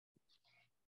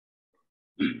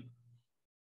Okay,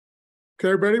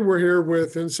 everybody, we're here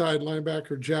with inside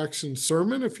linebacker Jackson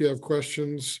Sirmon. If you have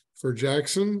questions for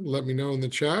Jackson, let me know in the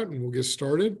chat and we'll get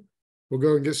started. We'll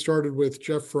go and get started with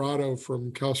Jeff Ferrato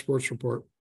from Cal Sports Report.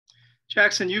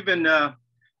 Jackson, you've been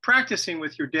practicing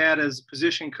with your dad as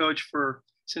position coach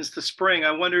since the spring.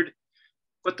 I wondered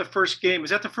what the first game, is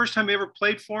that the first time you ever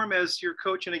played for him as your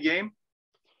coach in a game?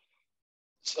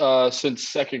 Since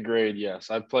second grade, yes.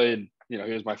 I played, he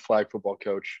was my flag football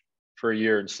coach for a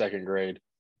year in second grade.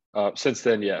 Since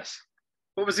then, yes.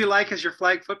 What was he like as your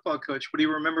flag football coach? What do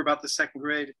you remember about the second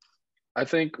grade? I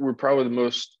think we're probably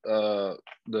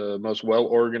the most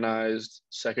well-organized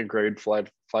second grade flag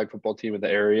football team in the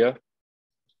area.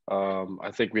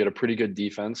 I think we had a pretty good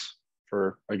defense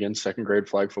for, again, second grade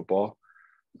flag football.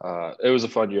 It was a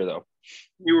fun year, though.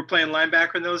 You were playing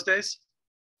linebacker in those days?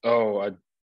 Oh,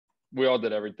 we all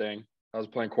did everything. I was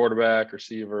playing quarterback,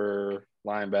 receiver,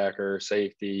 linebacker,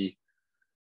 safety.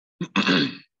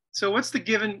 So what's the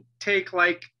give and take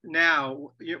like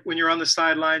now when you're on the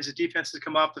sidelines, the defense has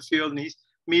come off the field and he's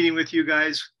meeting with you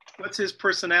guys? What's his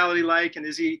personality like? And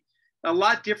is he a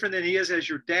lot different than he is as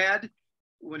your dad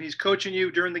when he's coaching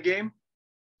you during the game?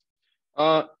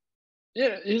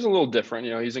 Yeah, he's a little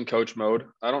different. He's in coach mode.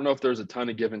 I don't know if there's a ton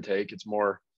of give and take. It's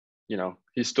more,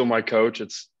 he's still my coach.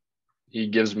 He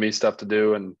gives me stuff to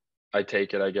do and I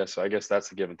take it, I guess. So I guess that's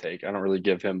the give and take. I don't really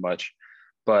give him much.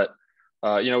 But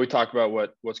we talk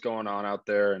about what's going on out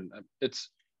there, and it's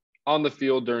on the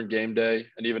field during game day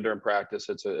and even during practice.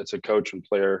 It's a coach and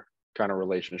player kind of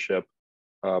relationship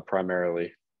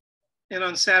primarily. And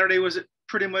on Saturday, was it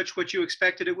pretty much what you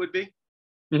expected it would be?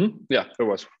 Mm-hmm. Yeah, it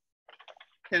was.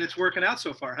 And it's working out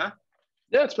so far, huh?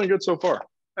 Yeah, it's been good so far.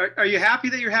 Are you happy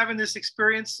that you're having this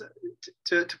experience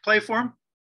to play for him?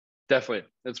 Definitely.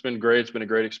 It's been great. It's been a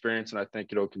great experience, and I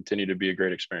think it'll continue to be a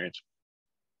great experience.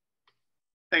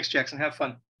 Thanks, Jackson. Have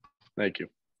fun. Thank you.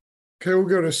 Okay, we'll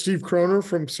go to Steve Kroner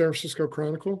from San Francisco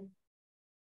Chronicle.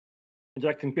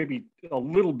 Jackson, maybe a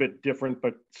little bit different,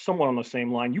 but somewhat on the same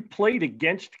line. You played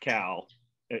against Cal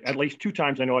at least 2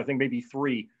 times, I think maybe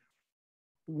 3.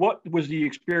 What was the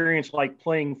experience like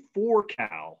playing for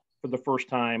Cal for the first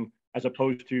time as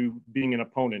opposed to being an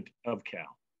opponent of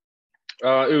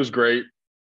Cal? It was great.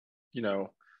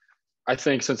 I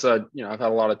think since I've had a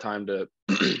lot of time to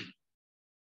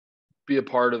be a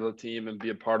part of the team and be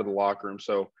a part of the locker room.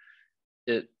 So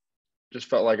it just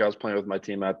felt like I was playing with my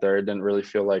team out there. It didn't really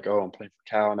feel like, oh, I'm playing for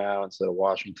Cal now instead of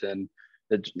Washington.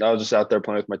 I was just out there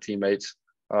playing with my teammates.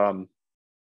 I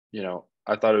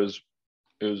thought it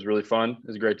was really fun. It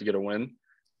was great to get a win,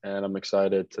 and I'm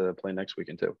excited to play next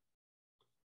weekend too.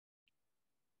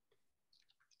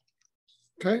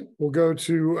 Okay, we'll go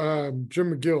to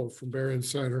Jim McGill from Bear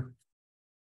Insider.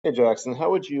 Hey, Jackson,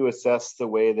 how would you assess the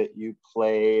way that you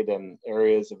played and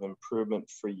areas of improvement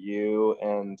for you?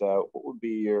 And what would be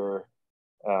your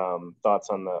thoughts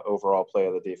on the overall play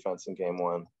of the defense in game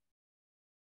 1?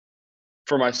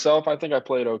 For myself, I think I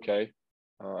played okay.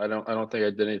 I don't think I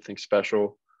did anything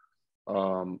special.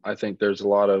 I think there's a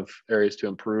lot of areas to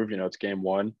improve. It's game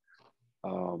 1.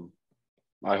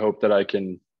 I hope that I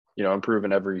can, improve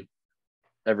in every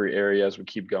area as we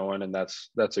keep going, and that's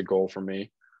a goal for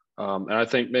me. And I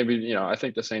think maybe, I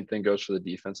think the same thing goes for the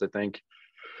defense. I think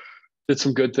did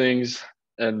some good things,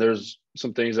 and there's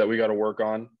some things that we got to work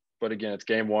on. But again, it's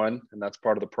game 1, and that's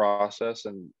part of the process.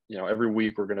 And, every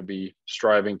week we're going to be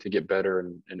striving to get better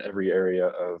in every area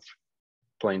of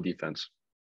playing defense.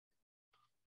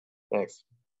 Thanks.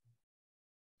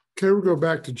 Okay, we'll go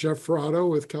back to Jeff Ferrato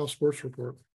with Cal Sports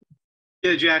Report.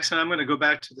 Yeah, Jackson, I'm going to go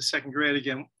back to the second grade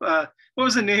again. What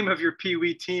was the name of your Pee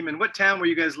Wee team, and what town were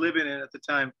you guys living in at the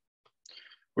time?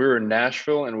 We were in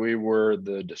Nashville, and we were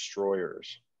the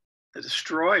Destroyers. The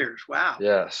Destroyers, wow.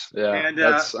 Yes, yeah. And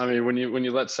that's, when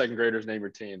you let second graders name your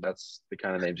team, that's the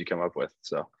kind of names you come up with.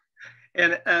 So.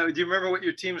 And do you remember what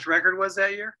your team's record was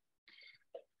that year?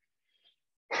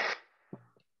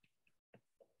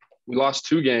 We lost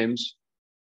 2 games.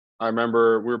 I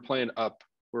remember we were playing up.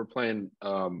 We were playing,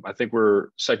 I think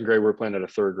second grade, we were playing at a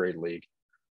third grade league.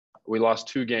 We lost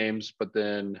 2 games, but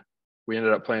then we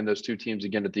ended up playing those 2 teams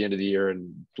again at the end of the year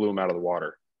and blew them out of the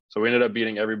water. So we ended up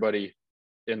beating everybody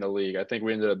in the league. I think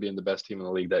we ended up being the best team in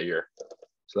the league that year.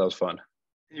 So that was fun.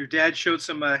 And your dad showed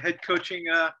some head coaching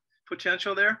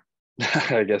potential there?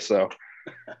 I guess so.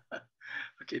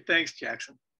 Okay, thanks,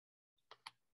 Jackson.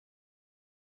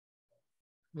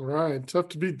 All right, tough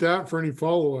to beat that for any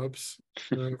follow-ups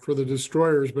for the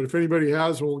Destroyers. But if anybody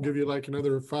has one, we'll give you like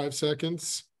another 5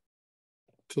 seconds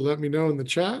to let me know in the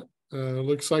chat.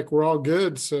 Looks like we're all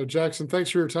good. So, Jackson,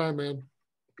 thanks for your time, man.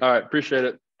 All right, appreciate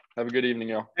it. Have a good evening,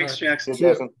 y'all. Thanks, Jackson.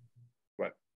 Jackson.